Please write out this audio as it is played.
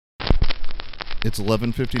It's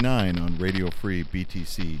 11:59 on Radio Free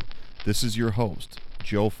BTC. This is your host,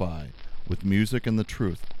 Joe Fi, with music and the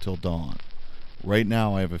truth till dawn. Right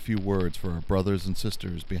now I have a few words for our brothers and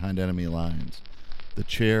sisters behind enemy lines. The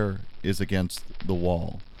chair is against the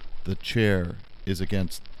wall. The chair is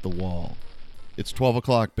against the wall. It's 12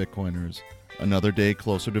 o'clock, Bitcoiners. Another day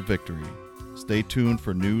closer to victory. Stay tuned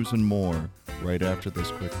for news and more right after this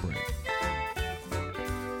quick break.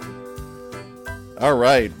 All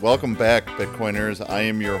right, welcome back, Bitcoiners. I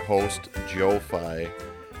am your host, Joe Fi,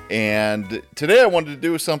 and today I wanted to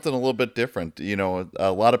do something a little bit different. You know,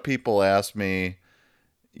 a lot of people ask me,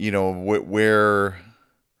 you know, where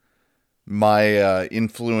my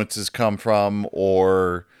influences come from,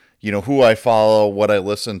 or, you know, who I follow, what I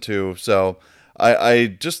listen to. So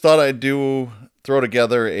I just thought I'd throw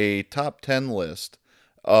together a top 10 list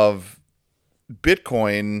of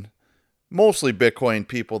Bitcoin, mostly Bitcoin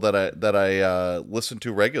people that I listen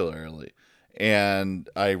to regularly. And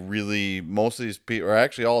I really, most of these people, or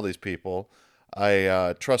actually all these people,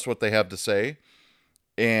 I trust what they have to say.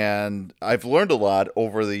 And I've learned a lot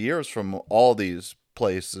over the years from all these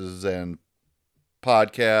places and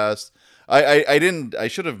podcasts. I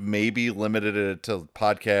should have maybe limited it to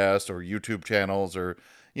podcasts or YouTube channels, or,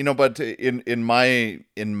 you know, but in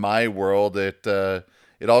my world, it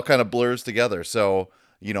all kind of blurs together. So,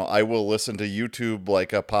 you know, I will listen to YouTube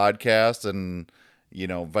like a podcast, and, you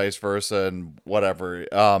know, vice versa and whatever.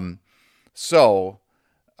 So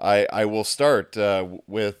I will start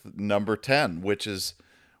with number 10, which is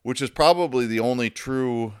probably the only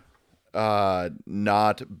true not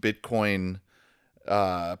Bitcoin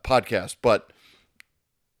podcast, but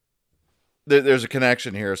there's a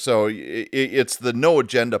connection here. So it's the No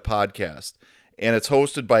Agenda podcast, and it's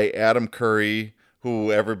hosted by Adam Curry,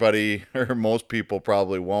 who everybody, or most people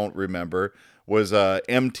probably won't remember, was a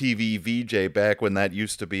MTV VJ back when that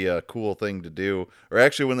used to be a cool thing to do, or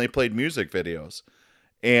actually when they played music videos.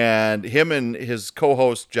 And him and his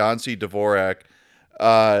co-host John C. Dvorak,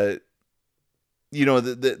 you know,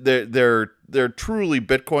 they're truly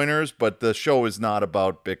Bitcoiners, but the show is not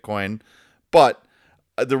about Bitcoin. But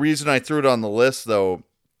the reason I threw it on the list, though,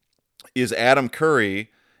 is Adam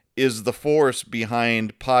Curry is the force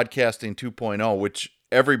behind Podcasting 2.0, which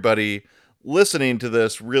everybody listening to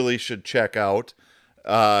this really should check out.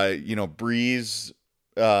 You know, Breeze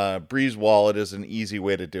Wallet is an easy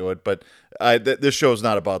way to do it, but this show is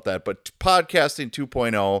not about that. But Podcasting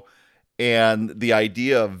 2.0 and the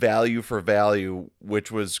idea of value for value,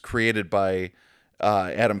 which was created by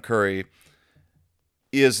Adam Curry,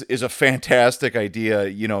 is a fantastic idea.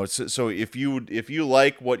 You know, so if you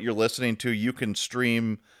like what you're listening to, you can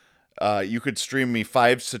stream. You could stream me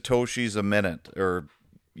 5 Satoshis a minute, or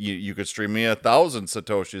you could stream me 1,000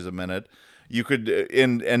 Satoshis a minute. You could,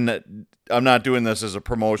 and I'm not doing this as a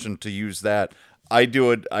promotion to use that. I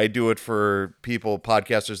do it for people,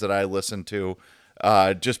 podcasters that I listen to,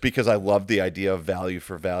 just because I love the idea of value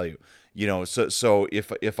for value. You know, so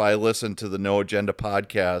if I listen to the No Agenda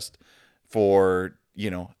podcast for, you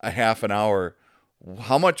know, a half an hour,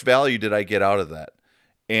 how much value did I get out of that?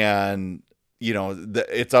 And, you know,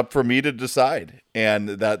 it's up for me to decide. And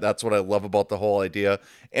that's what I love about the whole idea.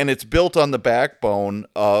 And it's built on the backbone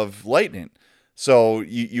of Lightning. So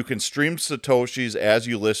you can stream Satoshis as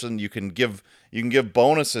you listen. You can give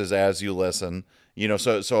bonuses as you listen. You know,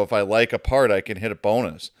 so if I like a part, I can hit a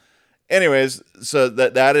bonus. Anyways, so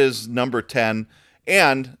that is number 10.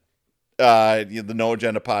 And the No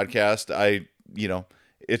Agenda podcast, you know,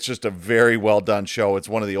 it's just a very well done show. It's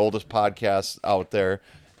one of the oldest podcasts out there.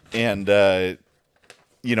 And,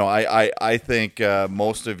 you know, I think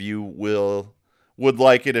most of you would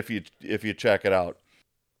like it if you check it out.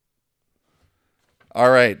 All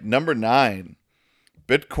right, number 9,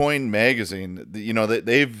 Bitcoin Magazine. You know,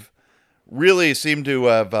 they've really seemed to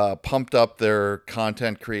have pumped up their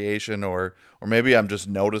content creation, or maybe I'm just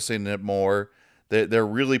noticing it more. They're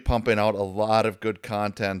really pumping out a lot of good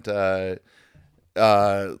content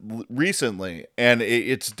recently, and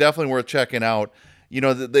it's definitely worth checking out. You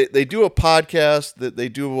know, they do a podcast, that they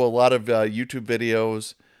do a lot of YouTube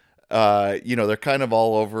videos. You know, they're kind of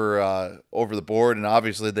all over the board, and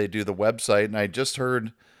obviously they do the website. And I just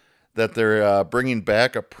heard that they're bringing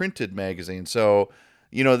back a printed magazine. So,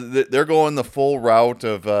 you know, they're going the full route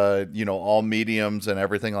of you know, all mediums and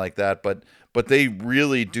everything like that. But they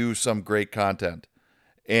really do some great content.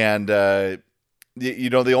 And you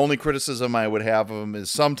know, the only criticism I would have of them is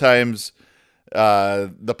sometimes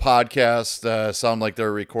the podcasts sound like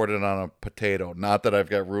they're recorded on a potato. Not that I've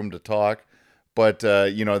got room to talk, but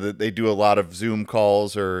you know, they do a lot of Zoom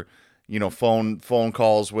calls, or, you know, phone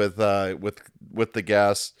calls with the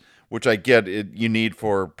guests, which I get you need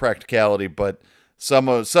for practicality, but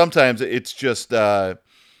sometimes it's just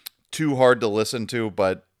too hard to listen to.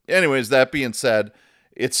 But anyways, that being said,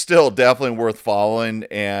 it's still definitely worth following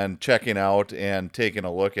and checking out and taking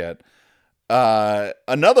a look at.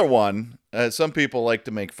 Another one, some people like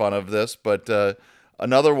to make fun of this, but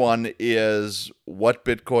another one is What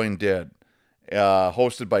Bitcoin Did,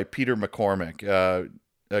 hosted by Peter McCormack,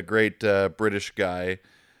 a great British guy.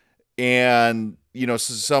 And,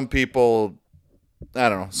 some people, I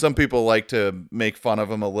don't know, some people like to make fun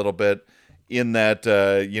of him a little bit in that,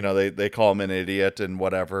 they call him an idiot and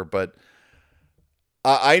whatever. But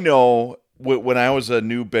I know when I was a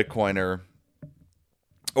new Bitcoiner,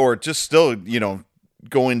 or just still,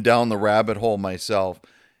 going down the rabbit hole myself,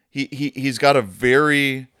 he's got a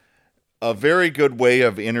very good way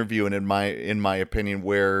of interviewing, in my opinion,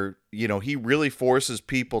 where he really forces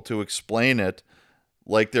people to explain it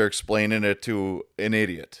like they're explaining it to an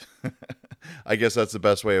idiot. I guess that's the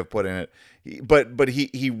best way of putting it. But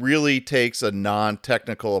he really takes a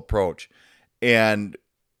non-technical approach, and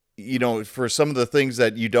for some of the things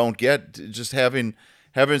that you don't get, just having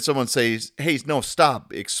someone say, "Hey, no,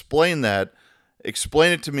 stop! Explain that.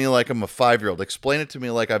 Explain it to me like I'm a 5-year-old. Explain it to me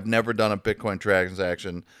like I've never done a Bitcoin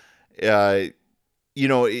transaction." His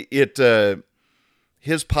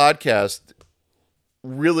podcast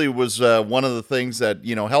really was one of the things that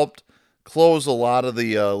helped close a lot of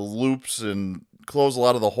the loops and close a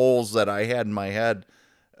lot of the holes that I had in my head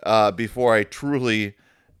before I truly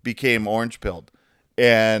became orange pilled.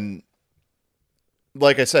 And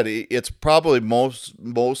like I said, it's probably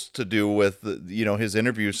most to do with his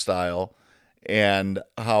interview style and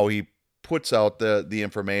how he puts out the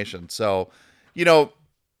information. So, I don't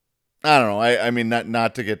know. I mean,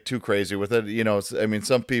 not to get too crazy with it. I mean,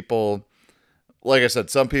 some people, like I said,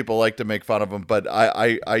 some people like to make fun of him, but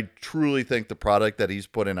I truly think the product that he's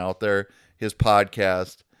putting out there, his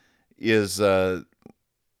podcast, is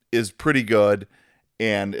pretty good,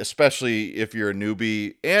 and especially if you're a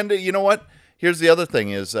newbie. And you know what? Here's the other thing: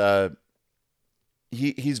 is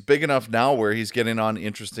he's big enough now where he's getting on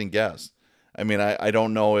interesting guests. I mean, I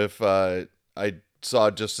don't know if I saw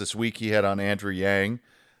just this week he had on Andrew Yang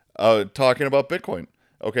talking about Bitcoin.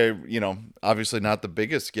 Okay, obviously not the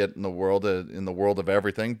biggest get in the world of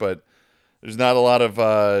everything, but there's not a lot of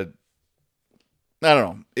I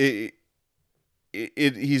don't know.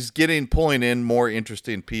 He's pulling in more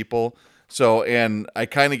interesting people. So, and I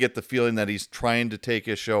kind of get the feeling that he's trying to take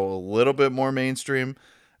his show a little bit more mainstream,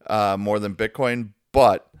 more than Bitcoin,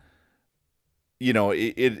 but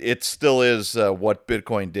it still is what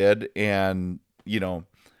Bitcoin did, and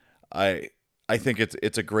I think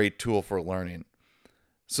it's a great tool for learning.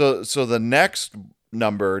 So the next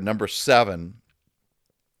number 7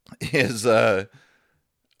 is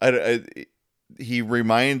he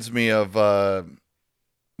reminds me of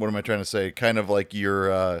what am I trying to say? Kind of like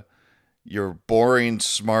your boring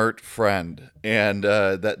smart friend, and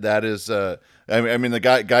that is I mean the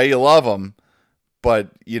guy you love him,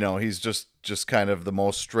 but he's just kind of the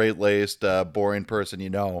most straight-laced boring person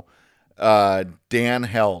Dan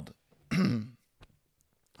Held.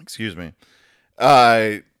 Excuse me.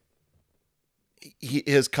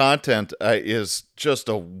 His content is just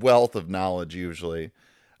a wealth of knowledge. Usually,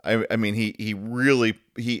 I mean, he really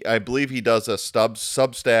I believe he does a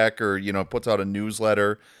Substack, or puts out a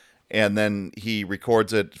newsletter, and then he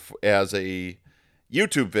records it as a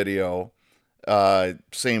YouTube video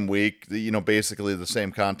same week. Basically the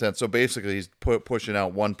same content. So basically, he's pushing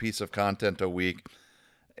out one piece of content a week,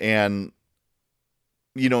 and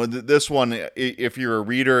this one, if you're a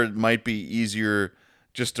reader, it might be easier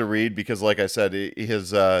just to read, because like I said,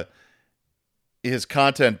 his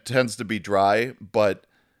content tends to be dry,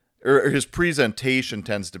 or his presentation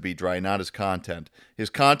tends to be dry, not his content. His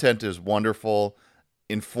content is wonderful,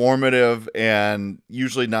 informative, and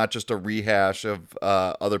usually not just a rehash of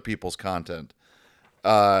other people's content.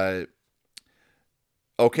 Okay,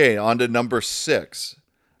 on to number 6.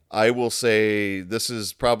 I will say this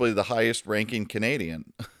is probably the highest ranking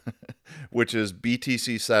Canadian, which is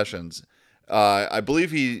BTC Sessions. I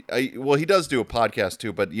believe he does do a podcast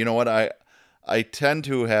too, but you know what? I tend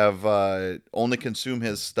to have only consume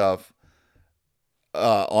his stuff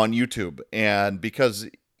on YouTube, and because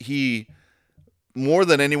he, more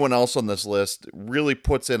than anyone else on this list, really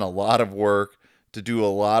puts in a lot of work to do a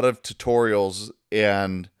lot of tutorials,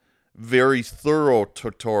 and very thorough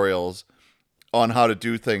tutorials on how to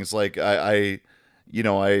do things. Like I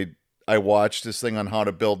watched this thing on how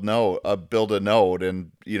to build a node,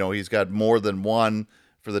 and he's got more than one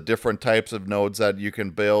for the different types of nodes that you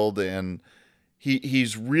can build, and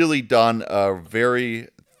he's really done a very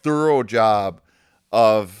thorough job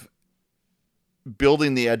of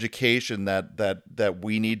building the education that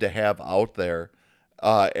we need to have out there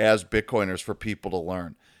as Bitcoiners for people to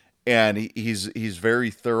learn. And he's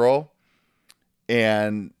very thorough,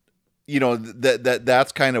 and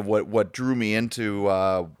that's kind of what drew me into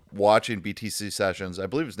watching BTC sessions. I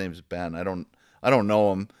believe his name is Ben. I don't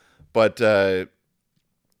know him, but the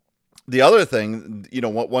other thing,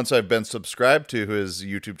 once I've been subscribed to his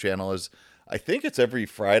YouTube channel, is I think it's every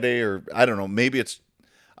Friday, or I don't know, maybe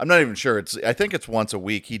I'm not even sure. I think it's once a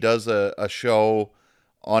week. He does a show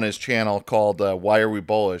on his channel called Why Are We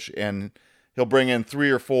Bullish? And he'll bring in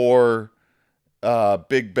 3 or 4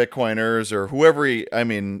 big Bitcoiners, or whoever he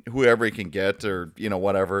can get, or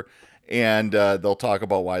whatever, and they'll talk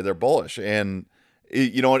about why they're bullish. And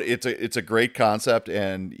it's a great concept,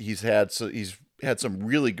 and he's had some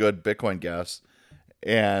really good Bitcoin guests,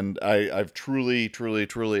 and I've truly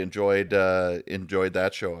enjoyed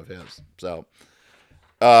that show of his. So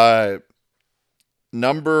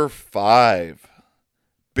number 5,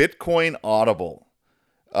 Bitcoin Audible.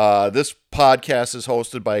 This podcast is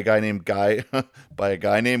hosted by a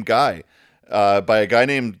guy named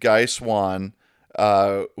Guy Swan,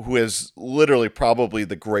 who is literally probably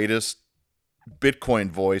the greatest Bitcoin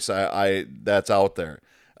voice that's out there.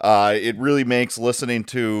 It really makes listening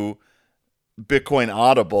to Bitcoin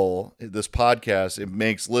Audible, this podcast, it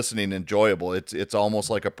makes listening enjoyable. It's almost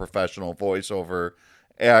like a professional voiceover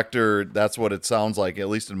actor. That's what it sounds like, at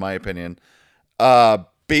least in my opinion.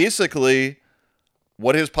 Basically,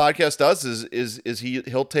 what his podcast does is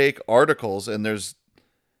he'll take articles, and there's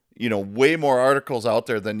way more articles out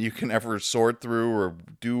there than you can ever sort through or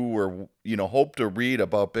do, or hope to read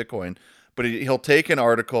about Bitcoin. But he'll take an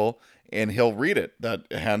article and he'll read it.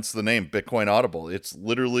 Hence the name Bitcoin Audible. It's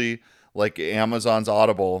literally like Amazon's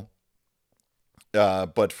Audible,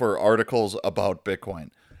 but for articles about Bitcoin.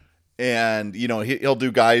 And he'll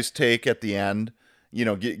do Guy's take at the end.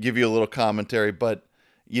 Give you a little commentary, but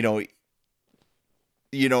in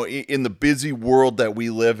the busy world that we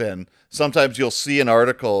live in, sometimes you'll see an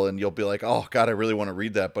article and you'll be like, oh God, I really want to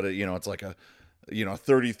read that. But it's like a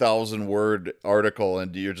 30,000 word article,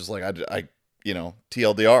 and you're just like, I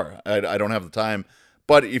TLDR, I don't have the time.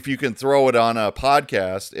 But if you can throw it on a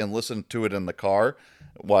podcast and listen to it in the car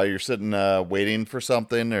while you're sitting waiting for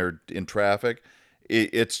something or in traffic,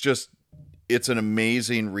 it's an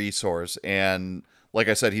amazing resource. And like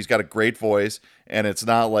I said, he's got a great voice, and it's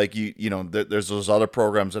not like there's those other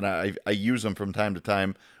programs, and I use them from time to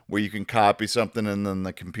time, where you can copy something and then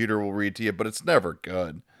the computer will read to you, but it's never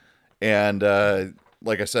good. And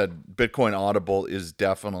like I said, Bitcoin Audible is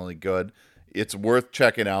definitely good. It's worth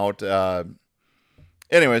checking out.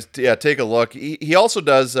 Anyways, yeah, take a look. He also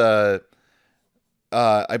does,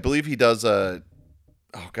 I believe he does oh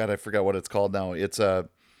God, I forgot what it's called now. It's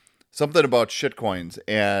something about shitcoins,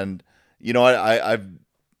 and I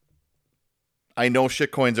know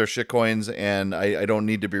shitcoins are shitcoins, and I don't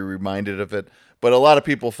need to be reminded of it. But a lot of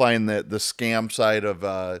people find that the scam side of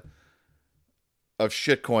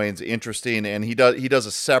shitcoins interesting, and he does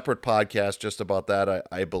a separate podcast just about that,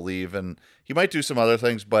 I believe, and he might do some other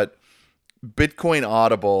things, but Bitcoin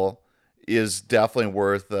Audible is definitely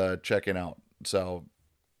worth checking out. So,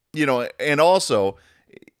 and also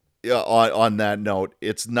on that note,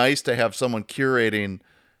 it's nice to have someone curating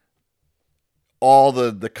all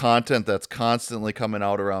the content that's constantly coming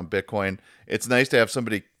out around Bitcoin. It's nice to have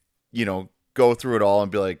somebody, go through it all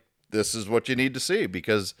and be like, this is what you need to see,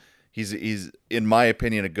 because he's in my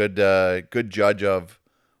opinion a good judge of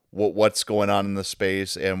what's going on in the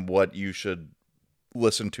space and what you should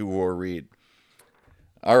listen to or read.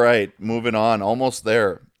 All right, moving on, almost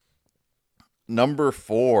there. Number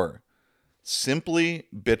 4, Simply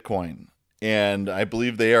Bitcoin, and I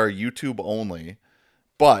believe they are YouTube only,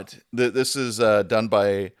 but this is done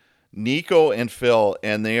by Nico and Phil,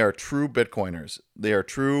 and they are true Bitcoiners. They are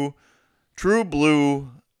true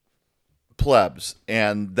blue plebs,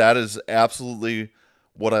 and that is absolutely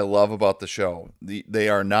what I love about the show. They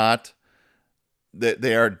are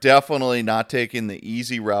definitely not taking the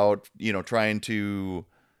easy route, trying to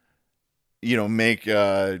make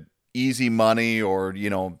easy money, or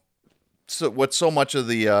what so much of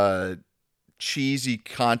the cheesy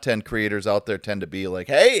content creators out there tend to be like,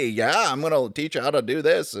 hey, yeah, I'm going to teach you how to do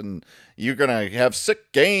this, and you're going to have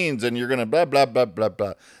sick gains, and you're going to blah, blah, blah, blah,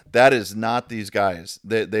 blah. That is not these guys.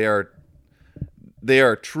 They are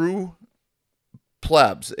true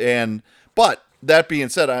plebs. But that being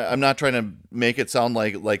said, I'm not trying to make it sound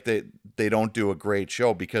like they don't do a great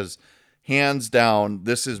show, because hands down,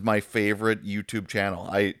 this is my favorite YouTube channel.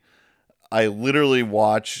 I literally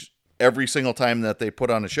watch every single time that they put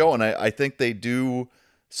on a show, and I think they do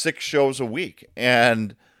 6 shows a week.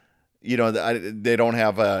 And they don't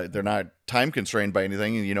have they're not time constrained by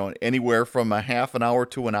anything, anywhere from a half an hour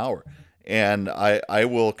to an hour. And I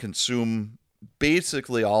will consume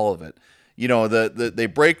basically all of it. They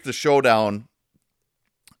break the show down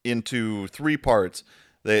into three parts.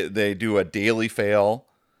 They do a daily fail,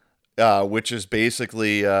 which is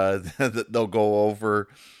basically they'll go over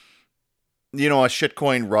a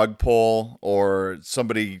shitcoin rug pull or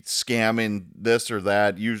somebody scamming this or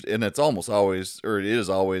that. And it's almost always, or it is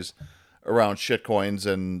always, around shitcoins,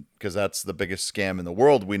 and because that's the biggest scam in the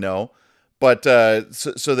world, we know. But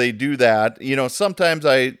so they do that. Sometimes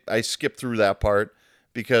I skip through that part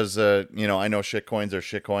because I know shitcoins are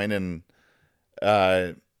shitcoin, and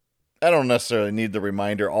I don't necessarily need the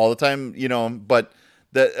reminder all the time. But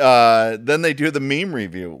that then they do the meme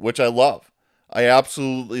review, which I love. I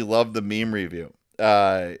absolutely love the meme review.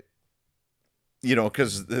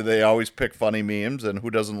 Because they always pick funny memes, and who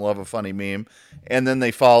doesn't love a funny meme? And then they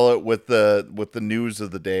follow it with the news of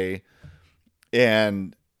the day,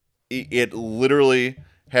 and it literally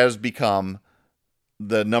has become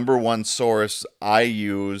the number one source I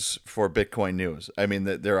use for Bitcoin news. I mean,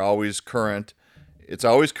 they're always current. It's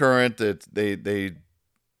always current. They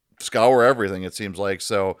scour everything, it seems like.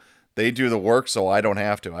 So they do the work, so I don't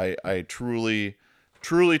have to. I truly,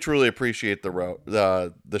 truly, truly appreciate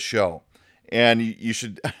the show. And you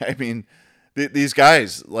should, I mean, these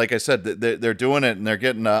guys, like I said, they're doing it, and they're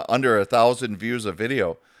getting under 1,000 views a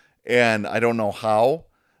video. And I don't know how.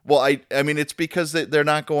 Well, I mean, it's because they're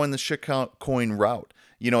not going the shitcoin route.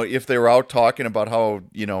 If they were out talking about how,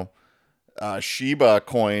 Shiba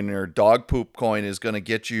coin or dog poop coin is going to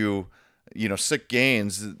get you, sick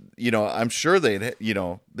gains, I'm sure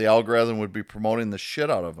the algorithm would be promoting the shit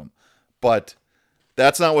out of them. But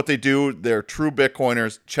that's not what they do. They're true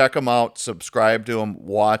Bitcoiners. Check them out, subscribe to them,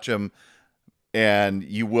 watch them, and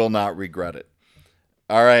you will not regret it.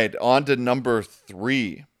 All right, on to number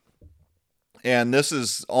 3. And this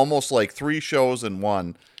is almost like 3 shows in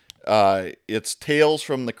one. It's Tales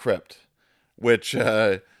from the Crypt, which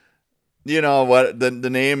what the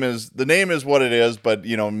name is what it is, but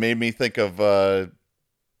made me think of William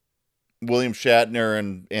Shatner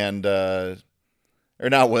and or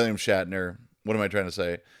not William Shatner. What am I trying to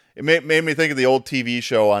say? It made me think of the old TV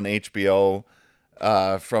show on HBO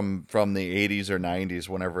from the 80s or 90s,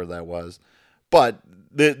 whenever that was. But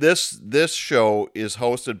this show is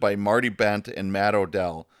hosted by Marty Bent and Matt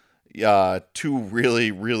Odell, 2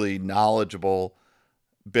 really, really knowledgeable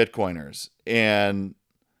Bitcoiners, and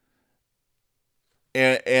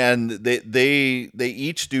they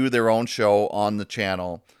each do their own show on the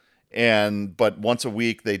channel, but once a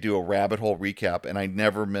week they do a rabbit hole recap, and I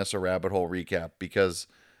never miss a rabbit hole recap because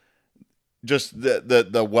just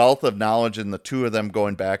the wealth of knowledge and the 2 of them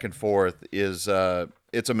going back and forth is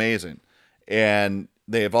it's amazing. And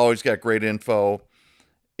they have always got great info.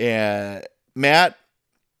 And Matt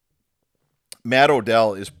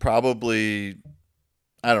Odell is probably,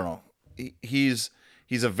 I don't know, he's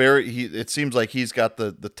it seems like he's got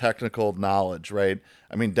the technical knowledge, right?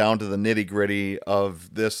 I mean, down to the nitty gritty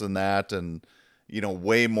of this and that, and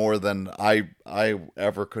way more than I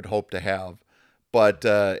ever could hope to have. But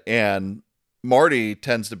and Marty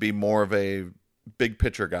tends to be more of a big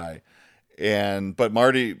picture guy. But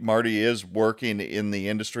Marty is working in the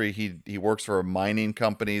industry. He works for a mining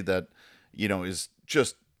company that, is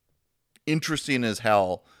just interesting as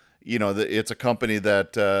hell. It's a company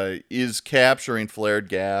that is capturing flared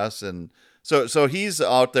gas, and so he's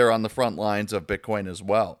out there on the front lines of Bitcoin as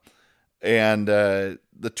well. And the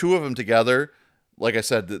 2 of them together, like I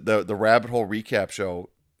said, the Rabbit Hole Recap Show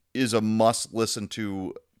is a must listen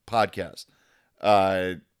to podcast,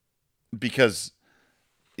 because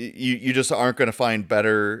you just aren't going to find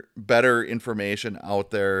better information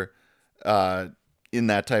out there in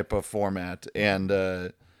that type of format.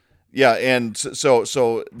 And and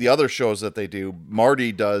so the other shows that they do,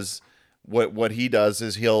 Marty does what he does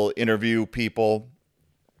is he'll interview people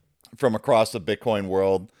from across the Bitcoin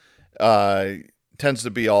world. Tends to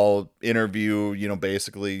be all interview,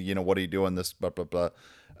 basically, what are you doing, this blah blah blah.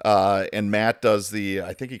 And Matt does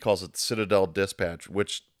I think he calls it Citadel Dispatch,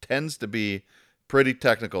 which tends to be pretty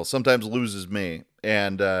technical. Sometimes loses me,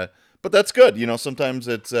 and but that's good. Sometimes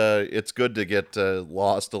it's good to get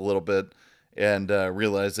lost a little bit and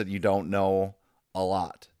realize that you don't know a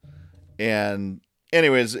lot. And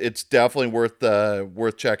anyways, it's definitely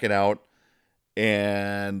worth checking out.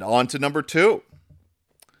 And on to number 2.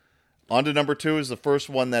 On to number 2 is the first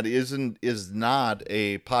one that is not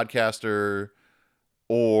a podcaster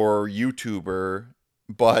or YouTuber,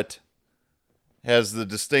 but has the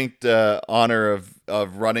distinct honor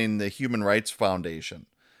of running the Human Rights Foundation,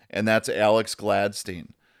 and that's Alex Gladstein.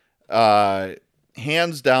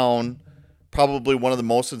 hands down, probably one of the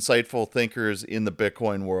most insightful thinkers in the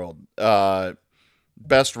Bitcoin world.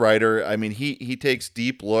 Best writer. I mean, he takes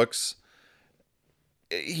deep looks.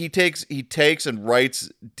 He takes and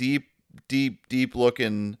writes deep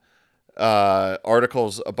looking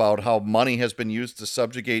articles about how money has been used to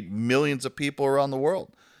subjugate millions of people around the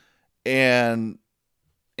world. And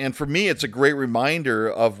for me, it's a great reminder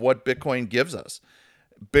of what Bitcoin gives us.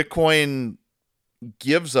 Bitcoin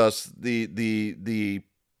gives us the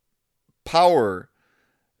power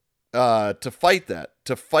to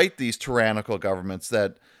fight these tyrannical governments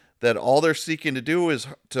that all they're seeking to do is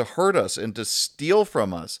to hurt us and to steal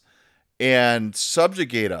from us and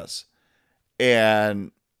subjugate us.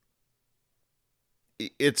 And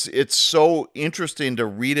it's so interesting to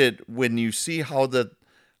read it when you see how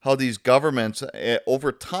these governments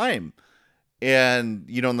over time, and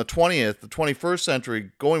in the 21st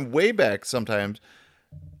century, going way back sometimes,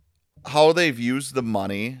 how they've used the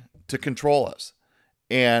money to control us.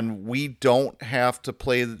 And we don't have to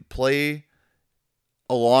play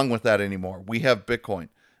along with that anymore. We have Bitcoin.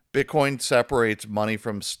 Bitcoin separates money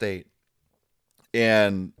from state.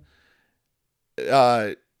 And,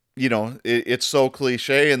 it's so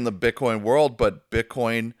cliche in the Bitcoin world, but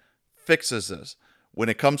Bitcoin fixes this. When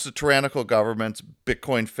it comes to tyrannical governments,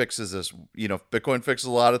 Bitcoin fixes this. Bitcoin fixes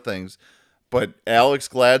a lot of things. But Alex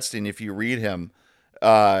Gladstein, if you read him,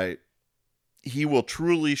 he will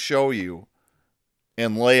truly show you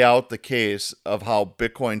and lay out the case of how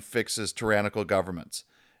Bitcoin fixes tyrannical governments.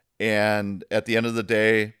 And at the end of the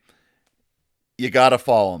day, you got to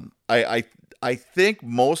follow him. I think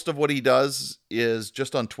most of what he does is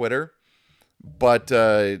just on Twitter, but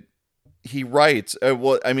he writes,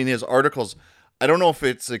 his articles, I don't know if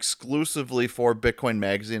it's exclusively for Bitcoin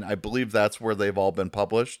Magazine. I believe that's where they've all been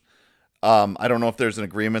published. I don't know if there's an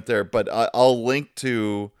agreement there, but I'll link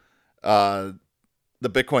to the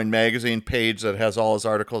Bitcoin Magazine page that has all his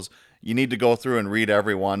articles. You need to go through and read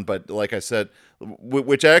every one. But like I said,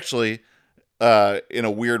 which actually, in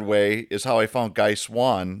a weird way, is how I found Guy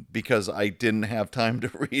Swan, because I didn't have time to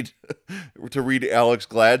read Alex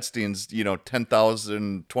Gladstein's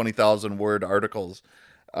 10,000, 20,000 word articles.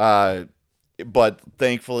 But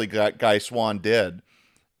thankfully, Guy Swan did,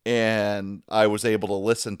 and I was able to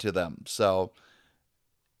listen to them. So,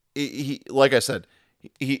 he like I said,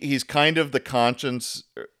 he's kind of the conscience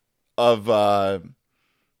of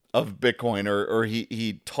Bitcoin, or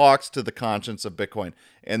he talks to the conscience of Bitcoin.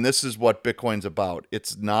 And this is what Bitcoin's about.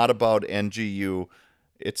 It's not about NGU.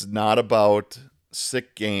 It's not about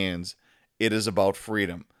sick gains. It is about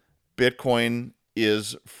freedom. Bitcoin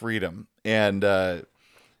is freedom. And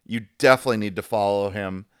you definitely need to follow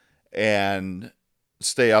him and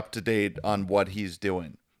stay up to date on what he's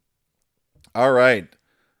doing. All right.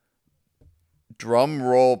 Drum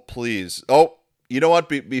roll, please. Oh, you know what?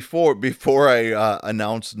 Before I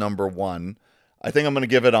announce number one, I think I'm going to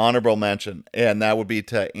give it honorable mention, and that would be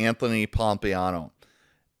to Anthony Pompliano.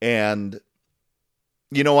 And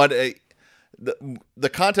you know what? The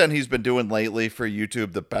content he's been doing lately for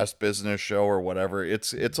YouTube, the Best Business Show or whatever,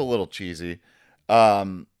 it's a little cheesy. But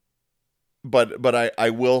I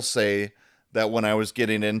will say that when I was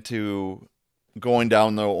getting into going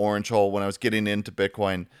down the orange hole, when I was getting into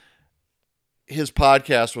Bitcoin, his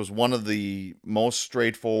podcast was one of the most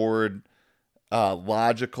straightforward,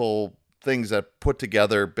 logical things that put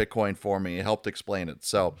together Bitcoin for me. It helped explain it.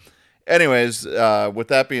 So anyways, with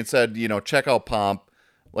that being said, check out Pomp.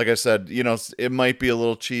 Like I said, it might be a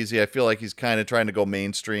little cheesy. I feel like he's kind of trying to go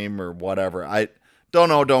mainstream or whatever. I don't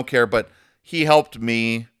know, don't care, but he helped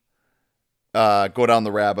me go down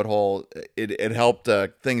the rabbit hole. It helped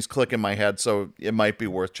things click in my head, so it might be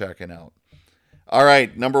worth checking out. All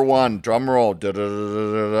right, number one, drum roll.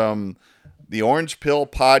 The Orange Pill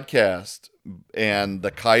Podcast and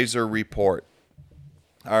the Kaiser Report.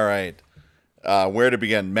 All right, where to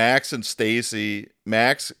begin? Max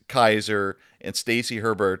Kaiser, and Stacy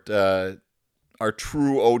Herbert are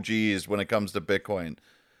true OGs when it comes to Bitcoin.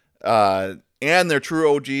 And they're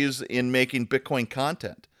true OGs in making Bitcoin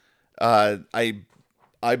content. I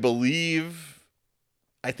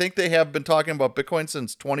think they have been talking about Bitcoin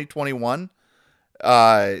since 2021.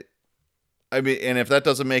 And if that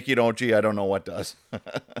doesn't make you an OG, I don't know what does.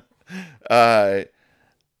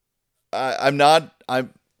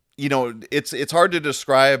 It's hard to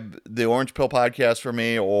describe the Orange Pill Podcast for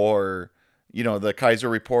me, or, the Kaiser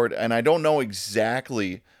Report. And I don't know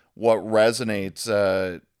exactly what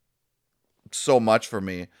resonates, so much for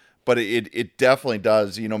me, but it definitely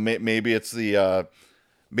does. Maybe it's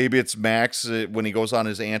maybe it's Max when he goes on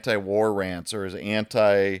his anti-war rants, or his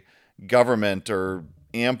anti-government, or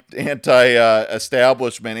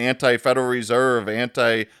anti-establishment, anti-Federal Reserve,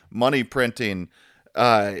 anti-money printing.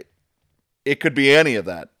 It could be any of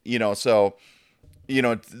that, so,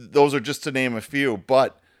 those are just to name a few.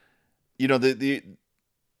 But,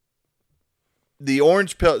 the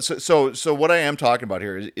orange pill. So what I am talking about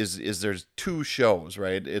here is there's two shows,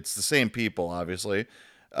 right? It's the same people, obviously.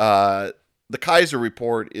 The Kaiser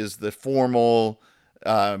Report is the formal,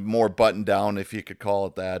 more buttoned down, if you could call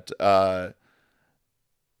it that,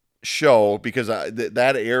 show, because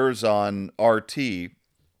that airs on RT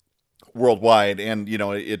worldwide, and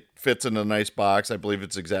it fits in a nice box. I believe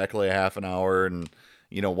it's exactly a half an hour, and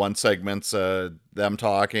one segment's them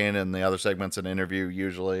talking, and the other segment's an interview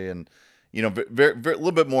usually, and very, very, a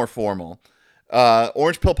little bit more formal.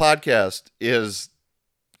 Orange Pill Podcast is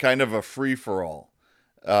kind of a free for all.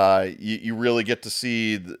 You really get to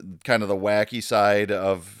see kind of the wacky side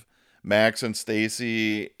of Max and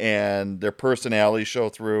Stacy and their personality show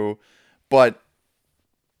through, but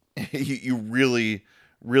you really,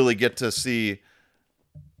 really get to see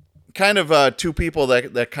kind of two people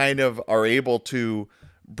that kind of are able to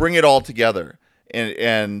bring it all together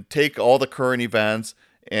and take all the current events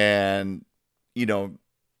and,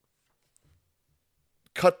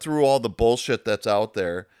 cut through all the bullshit that's out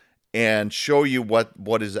there and show you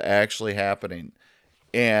what is actually happening,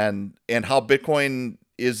 and how Bitcoin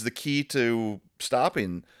is the key to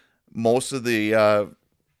stopping most of the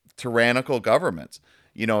tyrannical governments.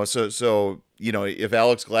 If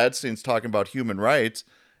Alex Gladstein's talking about human rights,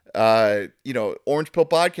 Orange Pill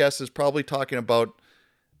Podcast is probably talking about,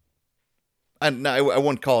 I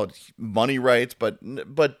wouldn't call it money rights, but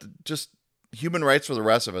just human rights for the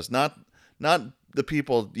rest of us, not the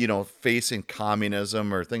people, facing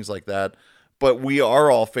communism or things like that, but we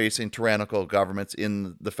are all facing tyrannical governments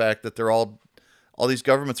in the fact that all these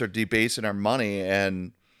governments are debasing our money.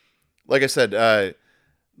 And like I said,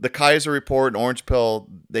 the Kaiser Report and Orange Pill,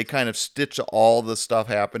 they kind of stitch all the stuff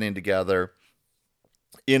happening together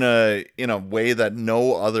in a way that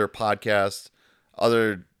no other podcast,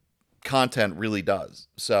 other content really does.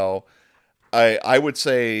 So I would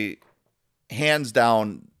say, hands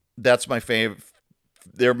down, that's my favorite.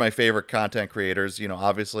 They're my favorite content creators.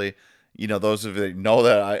 Obviously, those of you that know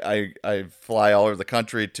that I fly all over the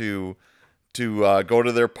country to go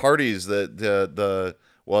to their parties.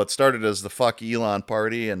 Well, it started as the Fuck Elon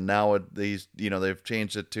party, and now they've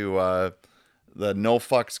changed it to the No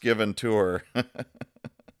Fucks Given tour.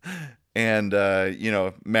 And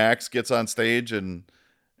Max gets on stage and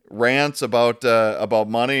rants about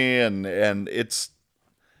money, and it's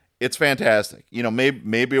fantastic.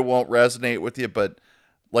 Maybe it won't resonate with you, but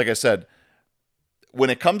like I said, when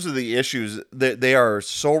it comes to the issues, they are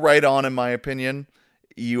so right on, in my opinion.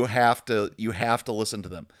 You have to listen to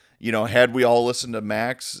them. Had we all listened to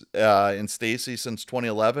Max and Stacy since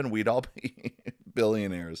 2011, we'd all be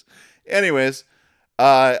billionaires. Anyways,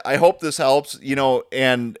 I hope this helps.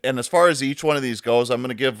 And as far as each one of these goes, I'm going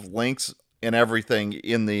to give links and everything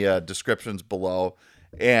in the descriptions below,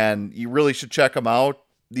 and you really should check them out.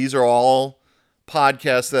 These are all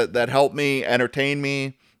podcasts that help me, entertain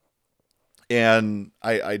me, and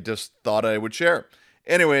I just thought I would share.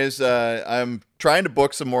 Anyways, I'm trying to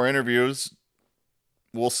book some more interviews.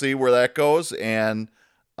 We'll see where that goes, and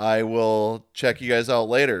I will check you guys out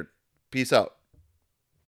later. Peace out.